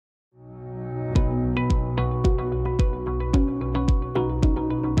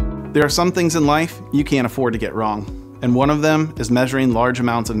There are some things in life you can't afford to get wrong, and one of them is measuring large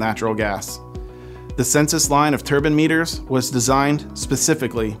amounts of natural gas. The Sensus line of turbine meters was designed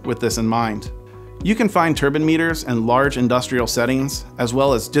specifically with this in mind. You can find turbine meters in large industrial settings, as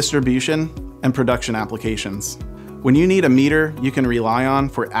well as distribution and production applications. When you need a meter you can rely on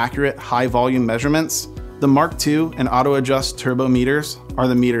for accurate high-volume measurements, the Mark II and auto-adjust turbo meters are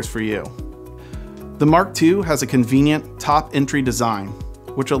the meters for you. The Mark II has a convenient top entry design,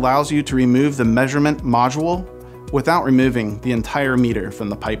 which allows you to remove the measurement module without removing the entire meter from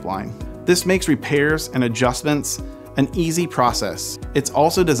the pipeline. This makes repairs and adjustments an easy process. It's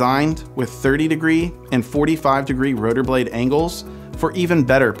also designed with 30-degree and 45-degree rotor blade angles for even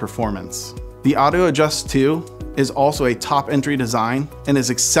better performance. The Auto Adjust 2 is also a top entry design and is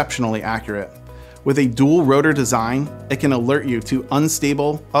exceptionally accurate. With a dual rotor design, it can alert you to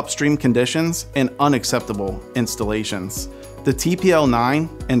unstable upstream conditions and unacceptable installations. The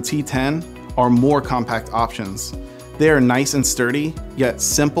TPL9 and T10 are more compact options. They are nice and sturdy, yet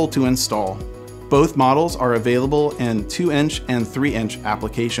simple to install. Both models are available in 2-inch and 3-inch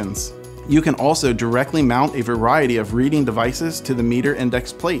applications. You can also directly mount a variety of reading devices to the meter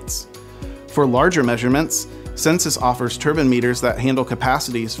index plates. For larger measurements, Sensus offers turbine meters that handle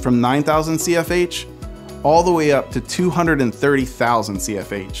capacities from 9,000 CFH all the way up to 230,000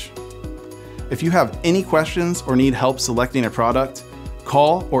 CFH. If you have any questions or need help selecting a product,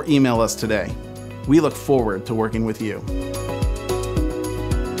 call or email us today. We look forward to working with you.